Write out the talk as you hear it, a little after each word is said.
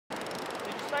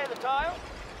the tail?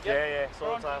 Yep. Yeah,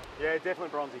 saw the tail. Yeah, definitely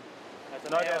bronzy.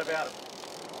 No doubt about it.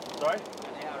 Sorry?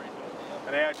 An hour into it now.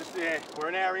 An hour, we're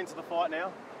an hour into the fight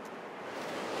now.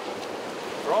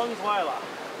 Bronze whaler.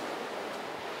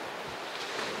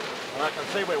 And I can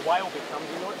see where whale bit comes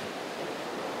into it.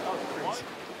 That was crazy.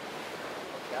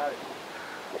 Got it.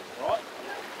 Right.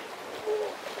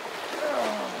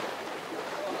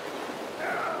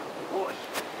 Push.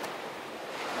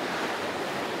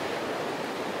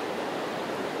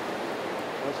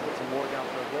 Let's get some more down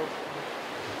for the hill.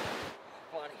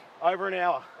 Bloody. Over an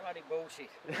hour. Bloody bullshit.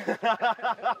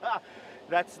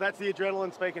 That's the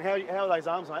adrenaline speaking. How are those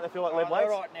arms, mate? They feel like lead weights?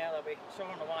 They're right now, they'll be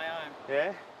sawing the way home.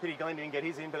 Yeah? Pity Glenn didn't get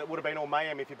his in, but it would have been all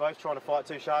mayhem if you're both trying to fight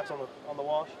two sharks on the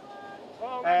wash.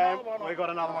 Well, And we've got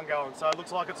another one going, so it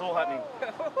looks like it's all happening.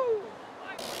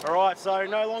 Alright, so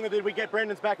no longer did we get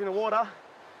Brendan's back in the water,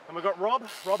 and we've got Rob.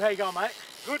 Rob, how you going, mate?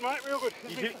 Good, mate, real good.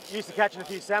 You used to catching a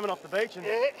few salmon off the beach, and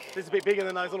this is a bit bigger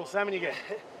than those little salmon you get.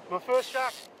 My first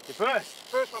shark. Your first?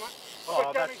 First one, mate.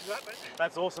 Oh,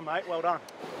 that's awesome, mate. Well done.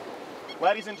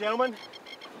 Ladies and gentlemen,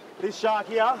 this shark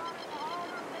here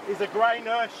is a grey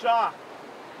nurse shark.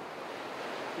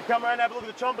 You come around and have a look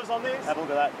at the chompers on this. Have a look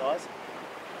at that, guys.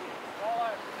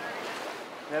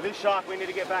 Now this shark we need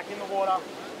to get back in the water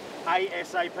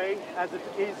ASAP, as it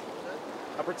is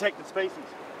a protected species.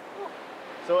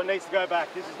 So it needs to go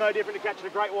back. This is no different to catching a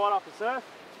great white off the surf.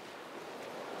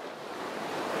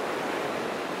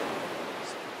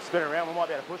 Spin around, we might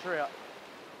be able to push her out.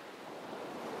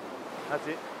 That's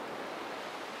it.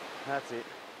 That's it.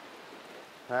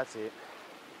 That's it.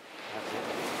 That's it.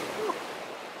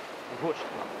 And push.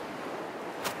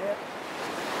 Yeah.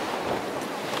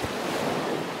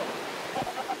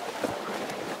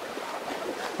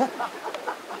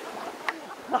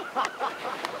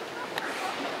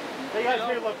 There goes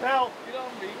me lapel. You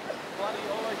don't be bloody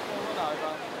always falling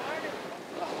over.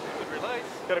 Good release.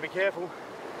 Got to be careful.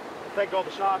 Thank God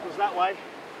the shark was that way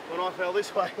when I fell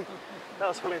this way. That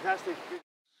was fantastic.